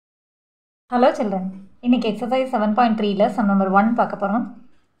Hello children, இன்னைக்கு exercise 7.3ல sum number 1 பார்க்க போறோம்.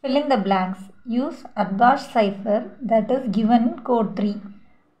 Fill in the blanks. Use Adbash cipher that is given in code 3.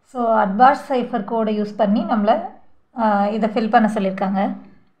 So Adbash cipher code use பண்ணி நம்மள இத fill பண்ண சொல்லிருக்காங்க.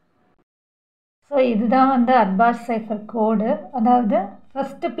 So இதுதான் வந்து Adbash cipher code. அதாவது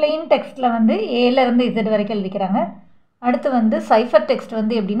first plain textல வந்து A ல இருந்து Z வரைக்கும் எழுதிக்கறாங்க. அடுத்து வந்து cipher text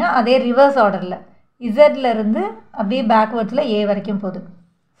வந்து எப்படினா அதே reverse orderல Z ல இருந்து அப்படியே backwardsல A வரைக்கும் போகுது.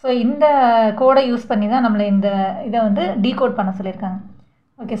 So இந்த கோடை யூஸ் பண்ணி தான் நம்மள இந்த இத வந்து டீகோட் பண்ண சொல்லிருக்காங்க.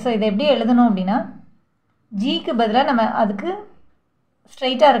 ஓகே, சோ இத எப்படி எழுதணும் அப்படினா G க்கு பதிலா நம்ம அதுக்கு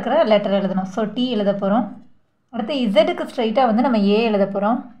ஸ்ட்ரைட்டா இருக்கிற லெட்டர் எழுதணும். சோ T எழுத போறோம். அடுத்து Z க்கு ஸ்ட்ரைட்டா வந்து நம்ம A எழுத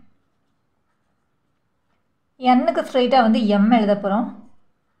போறோம். N க்கு ஸ்ட்ரைட்டா வந்து M எழுத போறோம்.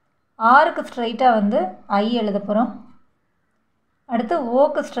 R க்கு ஸ்ட்ரைட்டா வந்து I எழுத போறோம். அடுத்து O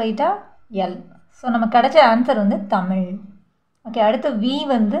க்கு ஸ்ட்ரைட்டா L. சோ நமக்கு கிடைச்ச ஆன்சர் வந்து தமிழ். ஓகே, அடுத்து V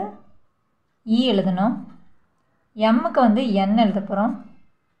வந்து E எழுதணும். M க்கு வந்து N எழுத போறோம்.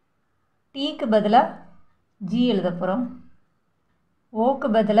 T க்கு பதிலா G எழுத போறோம். O க்கு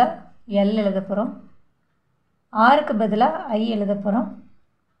பதிலா L எழுத போறோம். R க்கு பதிலா I எழுத போறோம்.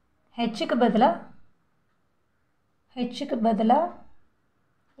 H க்கு பதிலா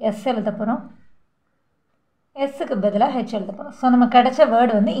S எழுத போறோம். S க்கு பதிலா H எழுத போறோம். சோ நமக்கு கிடைச்ச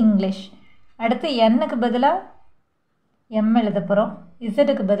வேர்ட் வந்து இங்கிலீஷ். அடுத்து N க்கு பதிலா M எழுத போறோம். Z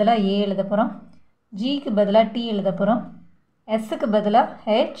க்கு பதிலா A எழுத போறோம். G க்கு பதிலா T எழுத போறோம். S க்கு பதிலா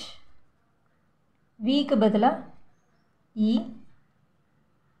H, V க்கு பதிலா E,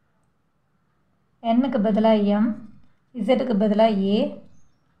 N க்கு பதிலா M, Z க்கு பதிலா A,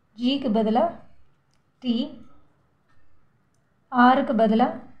 G க்கு பதிலா T, R க்கு பதிலா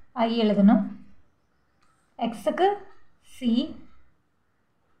I எழுதணும். X க்கு C,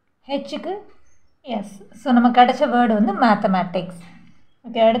 H க்கு Yes. So நமக்கு கிடைச்ச வேர்ட் வந்து mathematics.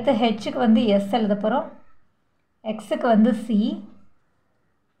 ஓகே, அடுத்து H க்கு வந்து S எழுத போறோம். X க்கு வந்து C,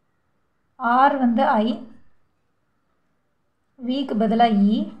 R வந்து I, V க்கு பதிலா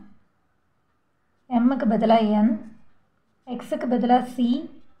E, M க்கு பதிலா N, X க்கு பதிலா C,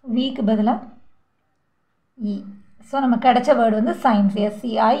 V க்கு பதிலா E. So நமக்கு கிடைச்ச வேர்ட் வந்து science.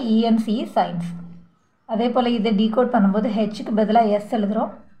 SCIENC science. அதே போல இதை டீகோட் பண்ணும்போது H க்கு பதிலா S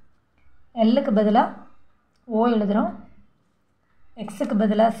எழுதுறோம். L க்கு பதிலா O எழுதுறோம். X க்கு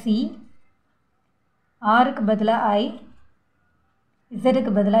பதிலா C, R க்கு பதிலா I, Z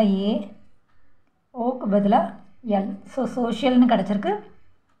க்கு பதிலா A, O க்கு பதிலா L. ஸோ சோஷியல்னு கிடச்சிருக்கு.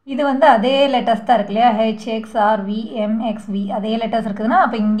 இது வந்து அதே லெட்டர்ஸ் தான் இருக்கு இல்லையா, H, X, R, V, M, X, V அதே லெட்டர்ஸ் இருக்குதுன்னா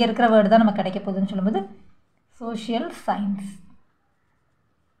அப்போ இங்கே இருக்கிற வேர்டு தான் நமக்கு கிடைக்க போகுதுன்னு சொல்லும்போது சோஷியல் சயின்ஸ்.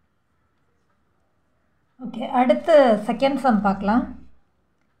 ஓகே, அடுத்து செகண்ட் சம் பார்க்கலாம்.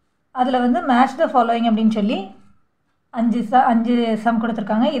 அதில் வந்து மேட்ச் த ஃபாலோயிங் அப்படின்னு சொல்லி அஞ்சு சம்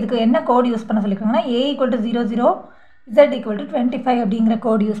கொடுத்துருக்காங்க. இதுக்கு என்ன கோட் யூஸ் பண்ண சொல்லியிருக்காங்கன்னா A = 00, Z = 25 அப்படிங்கிற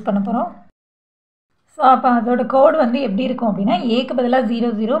கோட் யூஸ் பண்ண போகிறோம். ஸோ அப்போ அதோட கோட் வந்து எப்படி இருக்கும் அப்படின்னா ஏக்கு பதிலாக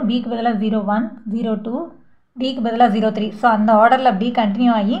 00, பிக்கு பதிலாக 01, 02, டிக்கு பதிலாக 03. ஸோ அந்த ஆர்டரில் அப்படியே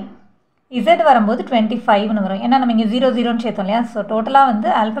கண்டினியூ ஆகி Z வரும்போது 25ன்னு வரும். ஏன்னா நம்ம இங்கே 00ன்னு சேர்த்தோம் இல்லையா. ஸோ டோட்டலாக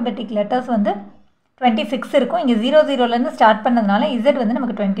வந்து ஆல்ஃபபெட்டிக் லெட்டர்ஸ் வந்து 26 இருக்கும். இங்கே 00லேருந்து ஸ்டார்ட் பண்ணதுனால Z வந்து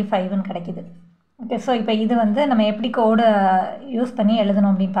நமக்கு 25ன்னு கிடைக்கிது. ஓகே, ஸோ இப்போ இது வந்து நம்ம எப்படி கோடு யூஸ் பண்ணி எழுதணும்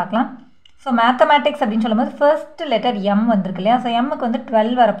அப்படின்னு பார்க்கலாம். ஸோ மேத்தமேட்டிக்ஸ் அப்படின்னு சொல்லும்போது ஃபர்ஸ்ட் லெட்டர் M வந்திருக்கு இல்லையா. ஸோ எம்முக்கு வந்து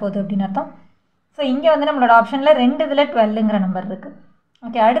 12 வரப்போகுது அப்படின்னு அர்த்தம். ஸோ இங்கே வந்து நம்மளோட ஆப்ஷனில் 2 இதில் 12ங்கிற நம்பர் இருக்குது.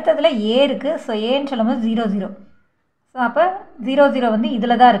 ஓகே, அடுத்ததில் A இருக்குது. ஸோ ஏன்னு சொல்லும்போது 00. ஸோ அப்போ 00 வந்து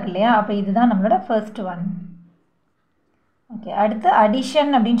இதில் தான் இருக்குது இல்லையா. அப்போ இதுதான் நம்மளோட ஃபர்ஸ்ட் ஒன். ஓகே, அடுத்து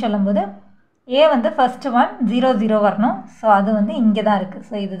அடிஷன் அப்படின்னு சொல்லும்போது A வந்து ஃபர்ஸ்ட் ஒன் 00 வரணும். ஸோ அது வந்து இங்கே தான் இருக்குது.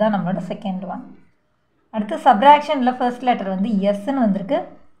 ஸோ இதுதான் நம்மளோட செகண்ட் ஒன். அடுத்து சப்ராக்ஷனில் ஃபர்ஸ்ட் லெட்டர் வந்து எஸ்ன்னு வந்திருக்கு.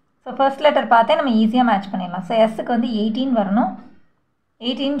 ஸோ ஃபர்ஸ்ட் லெட்டர் பார்த்தே நம்ம ஈஸியாக மேட்ச் பண்ணிடலாம். ஸோ எஸ்ஸுக்கு வந்து 18 வரணும்.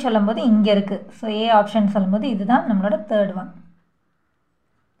 18 சொல்லும்போது இங்கே இருக்குது. ஸோ A ஆப்ஷன் சொல்லும்போது இதுதான் நம்மளோட தேர்ட் ஒன்.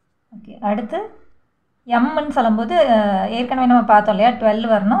 ஓகே, அடுத்து எம்ன்னு சொல்லும்போது ஏற்கனவே நம்ம பார்த்தோம் இல்லையா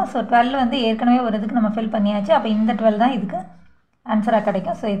 12 வரணும். ஸோ 12 வந்து ஏற்கனவே ஒரு இதுக்கு நம்ம ஃபில் பண்ணியாச்சு. அப்போ இந்த 12 தான் இதுக்கு ஆன்சராக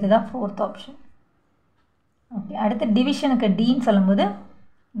கிடைக்கும். ஸோ இதுதான் ஃபோர்த் ஆப்ஷன். ஓகே, அடுத்து டிவிஷனுக்கு டின்னு சொல்லும்போது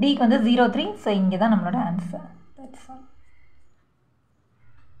டிக்கு வந்து 03. ஸோ இங்கே தான் நம்மளோட ஆன்சர்.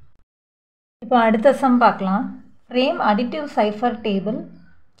 இப்போ அடுத்த சம் பார்க்கலாம். Frame additive cipher table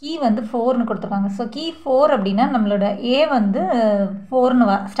key வந்து 4ன்னு கொடுத்துருக்காங்க. ஸோ கீ 4 அப்படின்னா நம்மளோட A வந்து 4ன்னு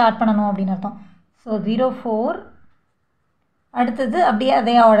ஸ்டார்ட் பண்ணணும் அப்படின்னு அர்த்தம். ஸோ 04, அடுத்தது அப்படியே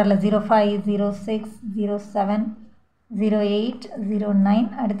அதே ஆர்டரில் 05, 06, 07, 08, 09,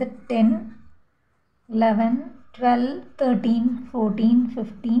 அடுத்து 10, 11, 12, 13, 14,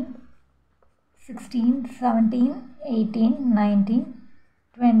 15, 16, 17, 18, 19,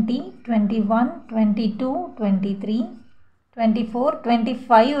 20, 21, 22, 23, 24,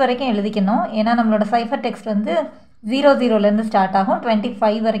 25 வரைக்கும் எழுதிக்கணும். ஏன்னா நம்மளோட சைஃபர் டெக்ஸ்ட் வந்து 00லேருந்து ஸ்டார்ட் ஆகும்,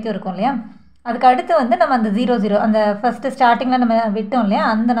 25 வரைக்கும் இருக்கும் இல்லையா. அதுக்கு அடுத்து வந்து நம்ம அந்த 00 அந்த ஃபஸ்ட்டு ஸ்டார்டிங்கில் நம்ம விட்டோம் இல்லையா,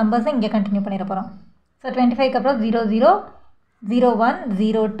 அந்த நம்பர்ஸை இங்கே கண்டினியூ பண்ணிட போகிறோம். ஸோ 25க்கு அப்புறம் 00, 01,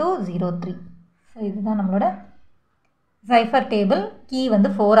 02, 03. ஸோ இதுதான் நம்மளோட சைஃபர் டேபிள். கீ வந்து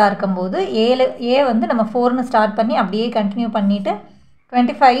 4ஆக இருக்கும்போது ஏ வந்து நம்ம 4ன்னு ஸ்டார்ட் பண்ணி அப்படியே கண்டினியூ பண்ணிவிட்டு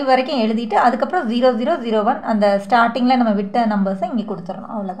 25 வரைக்கும் எழுதிட்டு அதுக்கப்புறம் 00, 01 அந்த ஸ்டார்டிங்கில் நம்ம விட்ட நம்பர்ஸை இங்கே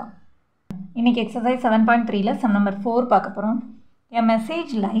கொடுத்துடணும். அவ்வளோதான். இன்றைக்கி எக்ஸசைஸ் 7.3ல் சம் நம்பர் 4 பார்க்க போகிறோம். A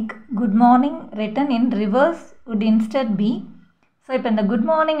message like good morning written in reverse would instead be. So இப்போ இந்த குட்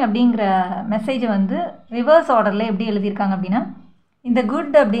மார்னிங் அப்படிங்கிற மெசேஜை வந்து ரிவர்ஸ் ஆர்டரில் எப்படி எழுதியிருக்காங்க அப்படின்னா, இந்த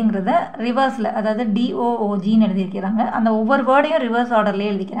குட் அப்படிங்கிறத ரிவர்ஸில், அதாவது DOOGன்னு எழுதியிருக்கிறாங்க. அந்த ஒவ்வொரு வேர்டையும் ரிவர்ஸ்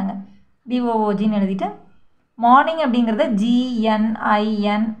ஆர்டர்லேயே எழுதிக்கிறாங்க. DOOGன்னு எழுதிட்டு மார்னிங் அப்படிங்கிறத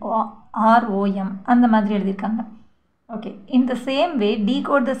GNINROM அந்த மாதிரி எழுதியிருக்காங்க. Okay, in the same way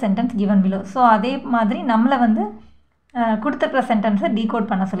decode the sentence given below. So அதே மாதிரி நம்மளை வந்து கொடுத்துருக்குற சென்டென்ஸை டீகோட்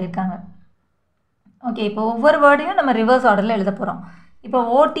பண்ண சொல்லியிருக்காங்க. ஓகே, இப்போ ஒவ்வொரு வேர்டையும் நம்ம ரிவர்ஸ் ஆர்டரில் எழுத போகிறோம். இப்போ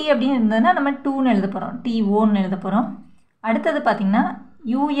ஓடி அப்படின்னு இருந்ததுன்னா நம்ம 2ன்னு எழுத போகிறோம், TOன்னு எழுத போகிறோம். அடுத்தது பார்த்திங்கன்னா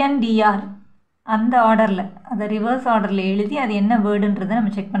UNDR அந்த ஆர்டரில், அதை ரிவர்ஸ் ஆர்டரில் எழுதி அது என்ன வேர்டுன்றதை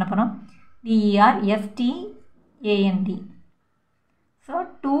நம்ம செக் பண்ண போகிறோம். DERSTAND. So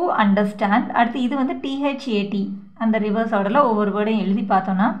to understand. அடுத்து இது வந்து THAT அந்த ரிவர்ஸ் ஆர்டரில் ஒவ்வொரு வேர்டையும் எழுதி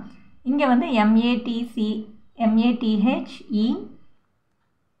பார்த்தோன்னா இங்கே வந்து MATHE.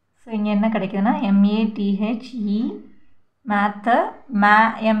 ஸோ இங்கே என்ன கிடைக்குதுன்னா MATHE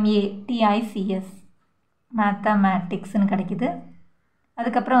MATHICS மேத்தமேட்டிக்ஸ்னு கிடைக்குது.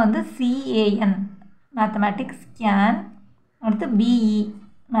 அதுக்கப்புறம் வந்து CAN மேத்தமேட்டிக்ஸ் கேன். அடுத்து BE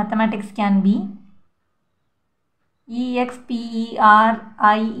mathematics can be. EXPERIENCEனா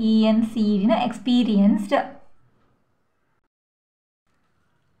experienced.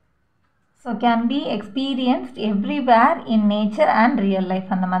 So can be experienced everywhere in nature and real life.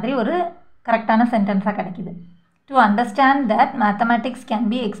 அந்த மாதிரி ஒரு கரெக்டான சென்டென்ஸாக கிடைக்குது. To understand that mathematics can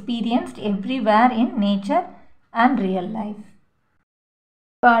be experienced everywhere in nature and real life.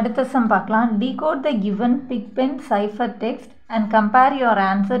 இப்போ அடுத்த some பார்க்கலாம். Decode the given big pen cipher text and compare your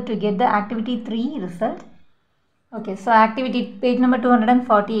answer to get the activity 3 result. Okay, so activity page number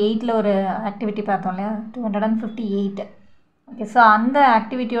 248ல் ஒரு activity பார்த்தோம் இல்லையா, 258. Okay, so அந்த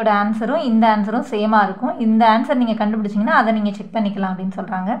ஆக்டிவிட்டியோட ஆன்சரும் இந்த ஆன்சரும் சேமாக இருக்கும். இந்த ஆன்சர் நீங்கள் கண்டுபிடிச்சிங்கன்னா அதை நீங்கள் செக் பண்ணிக்கலாம் அப்படின்னு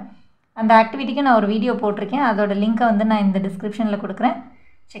சொல்கிறாங்க. அந்த ஆக்டிவிட்டிக்கு நான் ஒரு வீடியோ போட்டிருக்கேன், அதோட லிங்க்கை வந்து நான் இந்த டிஸ்கிரிப்ஷனில் கொடுக்குறேன்,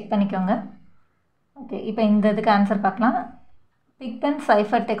 செக் பண்ணிக்கோங்க. ஓகே, இப்போ இந்த இதுக்கு ஆன்சர் பார்க்கலாம். பிக் பென்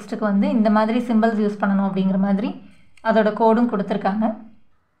சைஃபர் டெக்ஸ்ட்டுக்கு வந்து இந்த மாதிரி சிம்பிள்ஸ் யூஸ் பண்ணணும் அப்படிங்கிற மாதிரி அதோட கோடும் கொடுத்துருக்காங்க.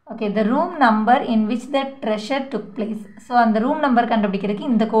 Okay, the room number in which the treasure took place. So அந்த ரூம் நம்பர்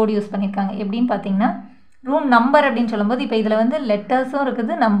கண்டுபிடிக்கிறதுக்கு இந்த கோடு யூஸ் பண்ணியிருக்காங்க. எப்படின்னு பார்த்தீங்கன்னா, ரூம் நம்பர் அப்படின்னு சொல்லும்போது இப்போ இதில் வந்து லெட்டர்ஸும்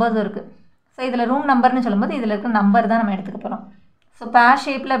இருக்குது, நம்பர்ஸும் இருக்குது. ஸோ இதில் ரூம் நம்பர்னு சொல்லும்போது இதில் இருக்கிற நம்பர் தான் நம்ம எடுத்துக்க போகிறோம். ஸோ பேர்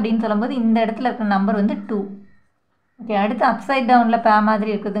ஷேப்பில் அப்படின்னு சொல்லும்போது இந்த இடத்துல இருக்கிற நம்பர் வந்து 2. ஓகே, அடுத்து அப்சைட் டவுனில் பே மாதிரி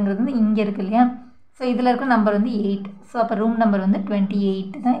இருக்குதுங்கிறது வந்து இங்கே இருக்குது இல்லையா. ஸோ இதில் இருக்கிற நம்பர் வந்து 8. ஸோ அப்போ ரூம் நம்பர் வந்து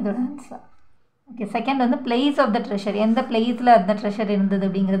 28 தான் இதோட ஆன்சர். ஓகே, செகண்ட் வந்து பிளேஸ் ஆஃப் த ட்ரெஷர், எந்த பிளேஸில் அந்த ட்ரெஷர் இருந்தது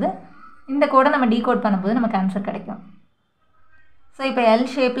அப்படிங்கிறது இந்த கோடை நம்ம டீகோட் பண்ணும்போது நமக்கு ஆன்சர் கிடைக்கும். ஸோ இப்போ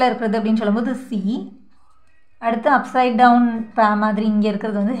எல் ஷேப்பில் இருக்கிறது அப்படின்னு சொல்லும்போது C. அடுத்து அப்சைட் டவுன் பே மாதிரி இங்கே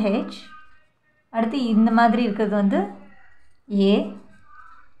இருக்கிறது வந்து H. அடுத்து இந்த மாதிரி இருக்கிறது வந்து A.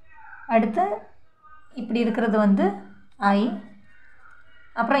 அடுத்து இப்படி இருக்கிறது வந்து I.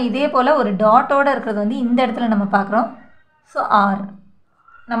 அப்புறம் இதே போல் ஒரு டாட்டோடு இருக்கிறது வந்து இந்த இடத்துல நம்ம பார்க்குறோம். So R.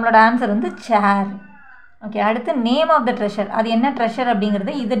 நம்மளோட ஆன்சர் வந்து சேர். ஓகே, அடுத்து நேம் ஆஃப் த ட்ரெஷர், அது என்ன ட்ரெஷர்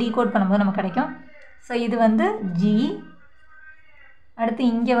அப்படிங்கிறது இதை டீகோட் பண்ணும்போது நமக்கு கிடைக்கும். ஸோ இது வந்து G. அடுத்து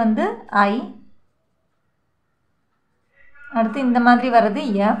இங்கே வந்து I. அடுத்து இந்த மாதிரி வர்றது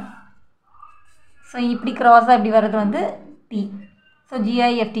F. ஸோ இப்படி க்ராஸாக இப்படி வர்றது வந்து T. ஸோ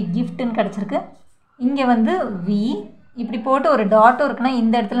GIFT கிஃப்ட்டுன்னு கிடச்சிருக்கு. இங்கே வந்து V. இப்படி போட்டு ஒரு டாட்டும் இருக்குன்னா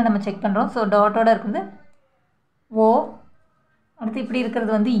இந்த இடத்துல நம்ம செக் பண்ணுறோம். ஸோ டாட்டோடு இருக்கிறது O. அடுத்து இப்படி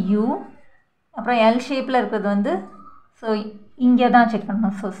இருக்கிறது வந்து U. அப்புறம் எல் ஷேப்பில் இருக்கிறது வந்து ஸோ இங்கே தான் செக்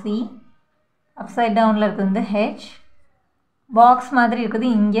பண்ணணும். So C. அப்சைட் டவுனில் இருக்கிறது வந்து H. பாக்ஸ் மாதிரி இருக்குது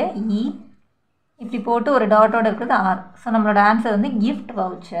இங்கே E. இப்படி போட்டு ஒரு டாட்டோடு இருக்கிறது R. ஸோ நம்மளோட ஆன்சர் வந்து கிஃப்ட்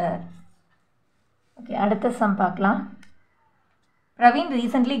வவுச்சர். ஓகே, அடுத்த சம் பார்க்கலாம். Praveen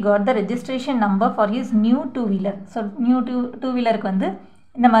recently God the registration number for his new two-wheeler. So new two வீலருக்கு வந்து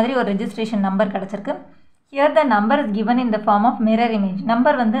இந்த மாதிரி ஒரு ரெஜிஸ்ட்ரேஷன் நம்பர் கிடச்சிருக்கு. Here the number is given in the form of mirror image.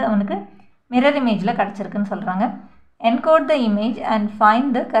 Number வந்து அவனுக்கு மிரர் இமேஜில் கிடச்சிருக்குன்னு சொல்கிறாங்க. Encode the image and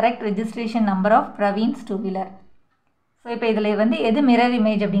find the correct registration number of Praveen's two-wheeler. So இப்போ இதில் வந்து எது மிரர்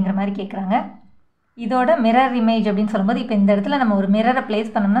இமேஜ் அப்படிங்கிற மாதிரி கேட்குறாங்க. இதோட மிரர் இமேஜ் அப்படின்னு சொல்லும்போது இப்போ இந்த இடத்துல நம்ம ஒரு மிரரை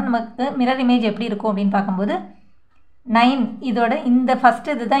ப்ளேஸ் பண்ணோம்னா நமக்கு மிரர் இமேஜ் எப்படி இருக்கும் அப்படின்னு பார்க்கும்போது 9 இதோட இந்த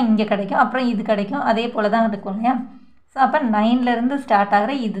ஃபஸ்ட்டு இது தான் இங்கே கிடைக்கும், அப்புறம் இது கிடைக்கும், அதே போல் தான் இருக்கும் இல்லையா. ஸோ அப்போ 9லேருந்து ஸ்டார்ட்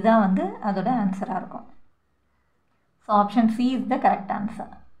ஆகிற இது தான் வந்து அதோட ஆன்சராக இருக்கும். So option C is the correct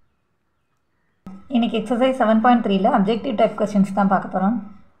answer. இன்றைக்கி எக்ஸசைஸ் 7.3ல் அப்ஜெக்டிவ் டைப் கொஸ்டின்ஸ் தான் பார்க்க போகிறோம்.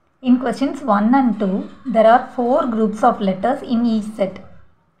 In questions 1 and 2, there are 4 groups of letters in each set.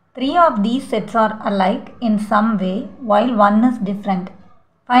 3 of these sets are alike in some way, while one is different.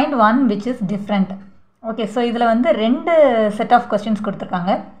 Find one which is different. Okay, so இதில் வந்து 2 set of questions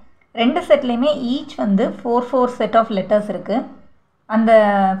கொடுத்துருக்காங்க. 2 செட்லேயுமே each வந்து 4 set of letters இருக்குது. அந்த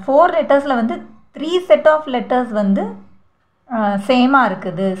 4 லெட்டர்ஸில் வந்து 3 set of letters வந்து சேமாக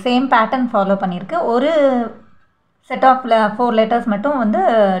இருக்குது, சேம் பேட்டர்ன் ஃபாலோ பண்ணியிருக்கு. ஒரு செட் ஆஃப் 4 லெட்டர்ஸ் மட்டும் வந்து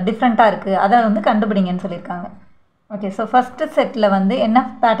டிஃப்ரெண்ட்டாக இருக்குது, அதை வந்து கண்டுபிடிங்கன்னு சொல்லியிருக்காங்க. ஓகே, ஸோ ஃபஸ்ட்டு செட்டில் வந்து என்ன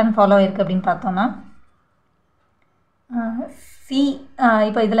பேட்டர்ன் ஃபாலோ ஆகிருக்கு அப்படின்னு பார்த்தோன்னா சி.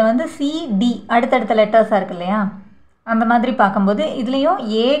 இப்போ இதில் வந்து சிடி அடுத்தடுத்த லெட்டர்ஸாக இருக்குது இல்லையா, அந்த மாதிரி பார்க்கும்போது இதுலேயும்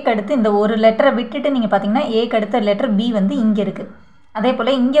ஏக்கு அடுத்து இந்த ஒரு லெட்டரை விட்டுட்டு நீங்கள் பார்த்தீங்கன்னா ஏக்கு அடுத்த லெட்டர் பி வந்து இங்கே இருக்குது. அதே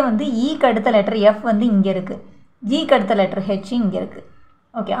போல் இங்கே வந்து ஈக்கு அடுத்த லெட்டர் எஃப் வந்து இங்கே இருக்குது, ஜிக்கு அடுத்த லெட்டர் ஹெச் இங்கே இருக்குது.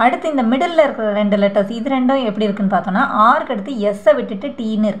 ஓகே, அடுத்து இந்த மிடில் இருக்கிற 2 லெட்டர்ஸ் இது ரெண்டும் எப்படி இருக்குதுன்னு பார்த்தோன்னா ஆருக்கு அடுத்து எஸ்ஸை விட்டுட்டு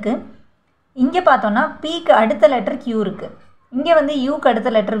டீன்னு இருக்குது. இங்கே பார்த்தோன்னா பிக்கு அடுத்த லெட்டர் கியூ இருக்குது, இங்கே வந்து யூக்கு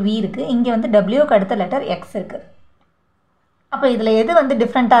அடுத்த லெட்டர் வி இருக்குது, இங்கே வந்து டபிள்யூக்கு அடுத்த லெட்டர் எக்ஸ் இருக்குது. அப்போ இதில் எது வந்து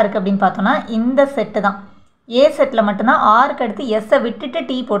டிஃப்ரெண்ட்டாக இருக்குது அப்படின்னு பார்த்தோன்னா இந்த செட்டு தான். ஏ செட்டில் மட்டும்தான் ஆருக்கு அடுத்து எஸ்ஸை விட்டுட்டு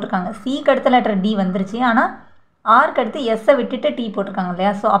டி போட்டிருக்காங்க. சிக்கு அடுத்த லெட்டர் டி வந்துருச்சு, ஆனால் ஆருக்கு அடுத்து எஸ்ஸை விட்டுட்டு டி போட்டிருக்காங்க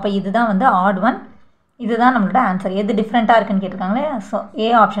இல்லையா. ஸோ அப்போ இதுதான் வந்து ஆட் ஒன். இதுதான் நம்மளோட ஆன்சர். எது டிஃப்ரெண்ட்டாக இருக்குன்னு கேட்டிருக்காங்களே, ஸோ ஏ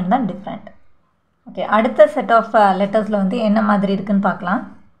ஆப்ஷன் தான் டிஃப்ரெண்ட். ஓகே, அடுத்த செட் ஆஃப் லெட்டர்ஸில் வந்து என்ன மாதிரி இருக்குதுன்னு பார்க்கலாம்.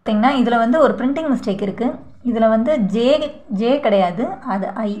 பார்த்தீங்கன்னா இதில் வந்து ஒரு பிரிண்டிங் மிஸ்டேக் இருக்குது. இதில் வந்து ஜே கிடையாது, அது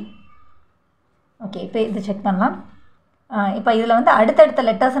ஐ. ஓகே, இப்போ இது செக் பண்ணலாம். இப்போ இதில் வந்து அடுத்தடுத்த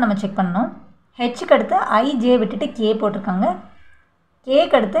லெட்டர்ஸை நம்ம செக் பண்ணணும். ஹெச்சுக்கு அடுத்து ஐஜே விட்டுட்டு கே போட்டிருக்காங்க,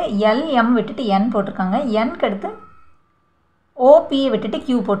 கேக்கு அடுத்து எல்எம் விட்டுட்டு என் போட்டிருக்காங்க, என்க்கு அடுத்து ஓபியை விட்டுட்டு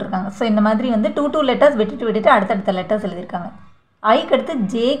கியூ போட்டிருக்காங்க. ஸோ இந்த மாதிரி வந்து 2 லெட்டர்ஸ் விட்டுட்டு அடுத்தடுத்த லெட்டர்ஸ் எழுதியிருக்காங்க. ஐக்கு அடுத்து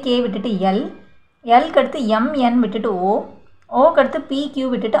ஜேகே விட்டுட்டு எல், எல்க்கு அடுத்து எம்என் விட்டுட்டு ஓக்கு அடுத்து பிக்யூ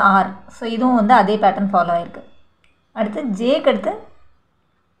விட்டுட்டு ஆர். ஸோ இதுவும் வந்து அதே பேட்டர்ன் ஃபாலோ ஆகிருக்கு. அடுத்து ஜேக்கு அடுத்து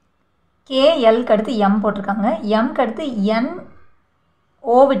கேஎல்க்கு அடுத்து எம் போட்டிருக்காங்க, எம்க்கு அடுத்து என்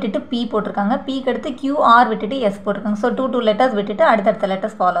ஓ விட்டுட்டு பி போட்டிருக்காங்க, பிக்கு அடுத்து கியூஆர் விட்டுட்டு எஸ் போட்டிருக்காங்க. ஸோ 2 லெட்டர்ஸ் விட்டுட்டு அடுத்தடுத்த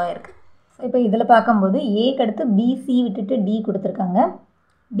லெட்டர்ஸ் ஃபாலோ ஆகிருக்கு. ஸோ இப்போ இதில் பார்க்கும்போது ஏக்கு அடுத்து பிசி விட்டுட்டு டி கொடுத்துருக்காங்க,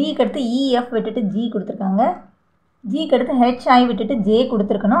 டிக்கு அடுத்து இஎஃப் விட்டுட்டு ஜி கொடுத்துருக்காங்க, ஜிக்கு அடுத்து ஹெச்ஐ விட்டுட்டு ஜே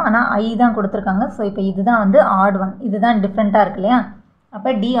கொடுத்துருக்கணும், ஆனால் ஐ தான் கொடுத்துருக்காங்க. ஸோ இப்போ இதுதான் வந்து ஆட் ஒன், இதுதான் டிஃப்ரெண்ட்டாக இருக்கு இல்லையா.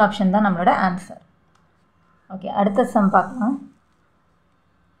 அப்போ டி ஆப்ஷன் தான் நம்மளோட ஆன்சர். ஓகே, அடுத்த சம் பார்க்கலாம்.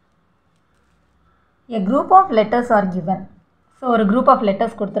 A group of letters are given. So ஒரு குரூப் ஆஃப்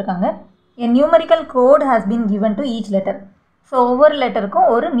லெட்டர்ஸ் கொடுத்துருக்காங்க. A numerical code has been given to each letter. So ஒவ்வொரு லெட்டருக்கும்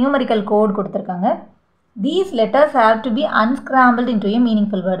ஒரு நியூமரிக்கல் கோட் கொடுத்துருக்காங்க. These letters have to be அன்ஸ்கிராம்பிள்ட் into A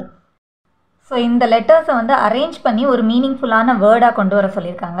meaningful word. So இந்த லெட்டர்ஸை வந்து arrange பண்ணி ஒரு மீனிங்ஃபுல்லான வேர்டாக கொண்டு வர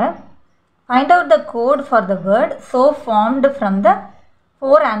சொல்லியிருக்காங்க. Find out the code for the word so formed from the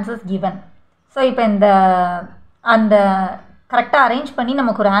 4 answers given. So இப்போ இந்த அந்த கரெக்டாக அரேஞ்ச் பண்ணி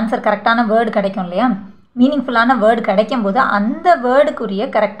நமக்கு ஒரு ஆன்சர் கரெக்டான வேர்டு கிடைக்கும் இல்லையா, மீனிங்ஃபுல்லான வேர்டு கிடைக்கும் போது அந்த வேர்டுக்குரிய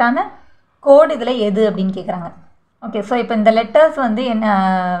கரெக்டான கோட் இதில் எது அப்படின்னு கேட்குறாங்க. ஓகே, ஸோ இப்போ இந்த லெட்டர்ஸ் வந்து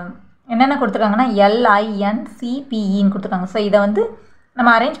என்னென்ன கொடுத்துருக்காங்கன்னா எல்ஐஎன்சிபிஇன்னு கொடுத்துருக்காங்க. ஸோ இதை வந்து நம்ம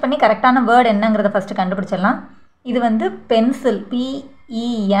அரேஞ்ச் பண்ணி கரெக்டான வேர்டு என்னங்கிறத ஃபஸ்ட்டு கண்டுபிடிச்சிடலாம். இது வந்து பென்சில்,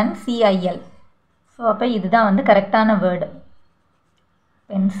 PENCIL. ஸோ அப்போ இதுதான் வந்து கரெக்டான வேர்டு,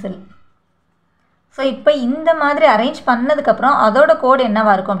 பென்சில். ஸோ இப்போ இந்த மாதிரி அரேஞ்ச் பண்ணதுக்கப்புறம் அதோட கோடு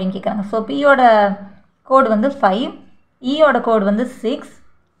என்னவாக இருக்கும் அப்படின்னு கேட்குறாங்க. ஸோ பியோட கோடு வந்து 5, இயோட கோடு வந்து 6,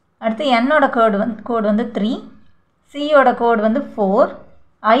 அடுத்து என்னோட கோடு வந்து 3, சியோட கோடு வந்து 4,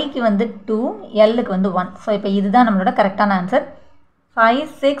 ஐக்கு வந்து 2, எல்லுக்கு வந்து 1. ஸோ இப்போ இதுதான் நம்மளோட கரெக்டான ஆன்சர். 5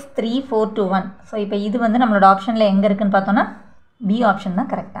 6 3 4 2 1. ஸோ இப்போ இது வந்து நம்மளோட ஆப்ஷனில் எங்கே இருக்குதுன்னு பார்த்தோன்னா பி ஆப்ஷன்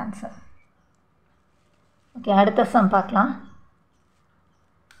தான் கரெக்ட் ஆன்சர். ஓகே, அடுத்த சம் பார்க்கலாம்.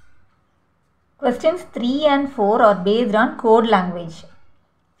 Questions 3 and 4 are based on code language.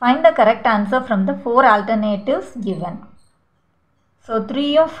 Find the correct answer from the 4 alternatives given. So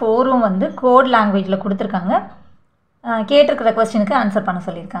 3யும் 4ம் வந்து கோட் லாங்குவேஜில் கொடுத்துருக்காங்க. கேட்டிருக்கிற கொஸ்டினுக்கு ஆன்சர் பண்ண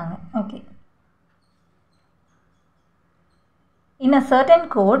சொல்லியிருக்காங்க. Okay, in a certain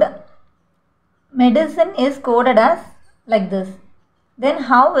code medicine is coded as like this, then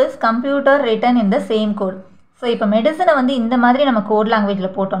how is computer written in the same code? So இப்போ மெடிசனை வந்து இந்த மாதிரி நம்ம கோட்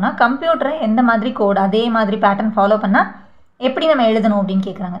லாங்குவேஜில் போட்டோம்னா கம்ப்யூட்டரை எந்த மாதிரி கோட் அதே மாதிரி பேட்டர்ன் ஃபாலோ பண்ணால் எப்படி நம்ம எழுதணும் அப்படின்னு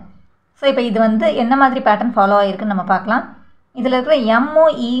கேட்குறாங்க. ஸோ இப்போ இது வந்து என்ன மாதிரி பேட்டர்ன் ஃபாலோ ஆகிருக்குன்னு நம்ம பார்க்கலாம். இதில் இருக்கிற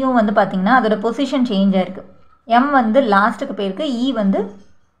எம்மும் ஈயும் வந்து பார்த்திங்கன்னா அதோட பொசிஷன் சேஞ்ச் ஆகிருக்கு. எம் வந்து லாஸ்ட்டுக்கு போயிருக்கு, இ வந்து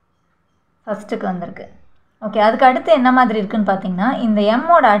ஃபஸ்ட்டுக்கு வந்திருக்கு. ஓகே, அதுக்கு அடுத்து என்ன மாதிரி இருக்குதுன்னு பார்த்தீங்கன்னா இந்த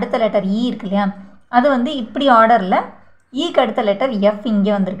எம்மோட அடுத்த லெட்டர் இ இருக்கு இல்லையா, அது வந்து இப்படி ஆர்டரில் ஈக்கு அடுத்த லெட்டர் எஃப்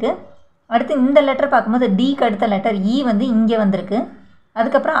இங்கே வந்திருக்கு. அடுத்து இந்த லெட்டர் பார்க்கும்போது டிக்கு அடுத்த லெட்டர் இ வந்து இங்கே வந்திருக்கு.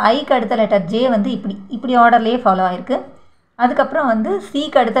 அதுக்கப்புறம் ஐக்கு அடுத்த லெட்டர் ஜே வந்து இப்படி ஆர்டர்லேயே ஃபாலோ ஆகிருக்கு. அதுக்கப்புறம் வந்து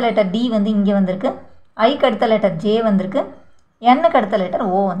சிக்கு அடுத்த லெட்டர் டி வந்து இங்கே வந்திருக்கு. ஐக்கு அடுத்த லெட்டர் ஜே வந்திருக்கு. என்னுக்கு அடுத்த லெட்டர்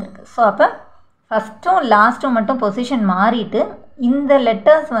ஓ வந்திருக்கு. ஸோ அப்போ ஃபஸ்ட்டும் லாஸ்ட்டும் மட்டும் பொசிஷன் மாறிட்டு இந்த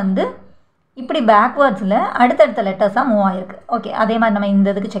லெட்டர்ஸ் வந்து இப்படி பேக்வேர்ட்ஸில் அடுத்தடுத்த லெட்டர்ஸாக மூவ் ஆகிருக்கு. ஓகே, அதே மாதிரி நம்ம இந்த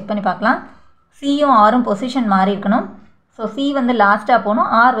இதுக்கு செக் பண்ணி பார்க்கலாம். சியும் ஆரும் பொசிஷன் மாறி இருக்கணும். ஸோ சி வந்து லாஸ்ட்டாக போகணும்,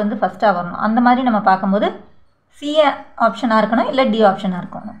 ஆர் வந்து ஃபஸ்ட்டாக வரணும். அந்த மாதிரி நம்ம பார்க்கும்போது சி ஆப்ஷனாக இருக்கணும், இல்லை டி ஆப்ஷனாக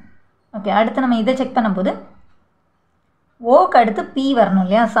இருக்கணும். ஓகே, அடுத்து நம்ம இதை செக் பண்ணும்போது ஓக்கு அடுத்து பி வரணும்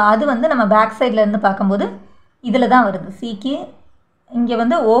இல்லையா. ஸோ அது வந்து நம்ம பேக் சைட்லேருந்து பார்க்கும்போது இதில் தான் வருது. சிக்கு இங்கே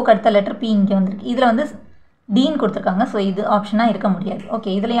வந்து ஓக்கு அடுத்த லெட்டர் பி இங்கே வந்திருக்கு. இதில் வந்து டின்னு கொடுத்துருக்காங்க. ஸோ இது ஆப்ஷனாக இருக்க முடியாது. ஓகே,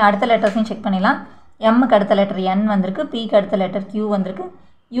 இதுலேயும் அடுத்த லெட்டர்ஸையும் செக் பண்ணிடலாம். எம்முக்கு அடுத்த லெட்டர் என் வந்திருக்கு, பிக்கு அடுத்த லெட்டர் கியூ வந்திருக்கு,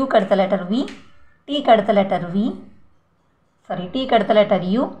 யூக்கு அடுத்த லெட்டர் வி, டிக்கு அடுத்த லெட்டர் டிக்கு அடுத்த லெட்டர்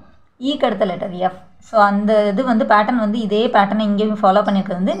யூ, ஈக்கு அடுத்த லெட்டர் எஃப். ஸோ அந்த இது வந்து பேட்டர்ன் வந்து இதே பேட்டர்னை இங்கேயும் ஃபாலோ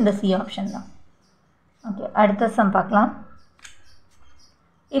பண்ணியிருக்கிறது வந்து இந்த சி ஆப்ஷன் தான். ஓகே, அடுத்த சம் பார்க்கலாம்.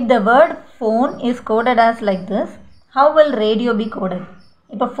 If the word phone is coded as like this, how will radio be coded?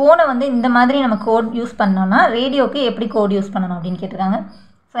 இப்போ ஃபோனை வந்து இந்த மாதிரி நம்ம கோட் யூஸ் பண்ணோன்னா ரேடியோவுக்கு எப்படி கோட் யூஸ் பண்ணணும் அப்படின்னு கேட்டிருக்காங்க.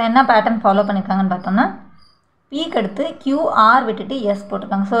 ஸோ என்ன பேட்டர்ன் ஃபாலோ பண்ணியிருக்காங்கன்னு பார்த்தோம்னா பிக்கு அடுத்து கியூஆர் விட்டுட்டு எஸ்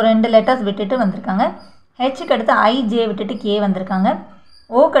போட்டிருக்காங்க. ஸோ 2 லெட்டர்ஸ் விட்டுட்டு வந்திருக்காங்க. ஹெச்சுக்கு அடுத்து ஐஜே விட்டுட்டு கே வந்திருக்காங்க.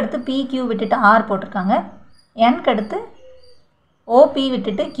 ஓக்கு அடுத்து பிக்யூ விட்டுட்டு ஆர் போட்டிருக்காங்க. என்க்கு அடுத்து ஓபி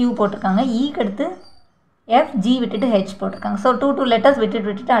விட்டுட்டு கியூ போட்டிருக்காங்க. ஈக்கு அடுத்து எஃப்ஜி விட்டுட்டு ஹெச் போட்டிருக்காங்க. ஸோ 2 லெட்டர்ஸ்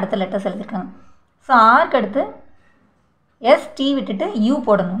விட்டுட்டு அடுத்த லெட்டர்ஸ் எழுதியிருக்காங்க. ஸோ ஆருக்கு அடுத்து எஸ்டி விட்டுட்டு யூ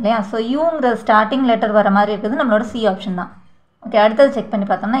போடணும் இல்லையா. ஸோ யூங்கிற ஸ்டார்டிங் லெட்டர் வர மாதிரி இருக்குது நம்மளோட சி ஆப்ஷன் தான். ஓகே, அடுத்தது செக் பண்ணி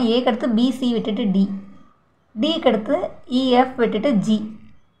பார்த்தோம்னா ஏக்கு அடுத்து பிசி விட்டுட்டு டி, டிக்கு அடுத்து இஎஃப் விட்டுட்டு ஜி,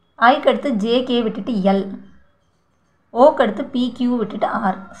 ஐக்கு அடுத்து ஜேகே விட்டுட்டு எல், ஓக்கு அடுத்து பிக்யூ விட்டுட்டு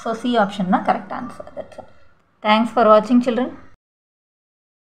ஆர். ஸோ சி ஆப்ஷன் தான் correct answer. That's all. Thanks for வாட்சிங் சில்ட்ரன்.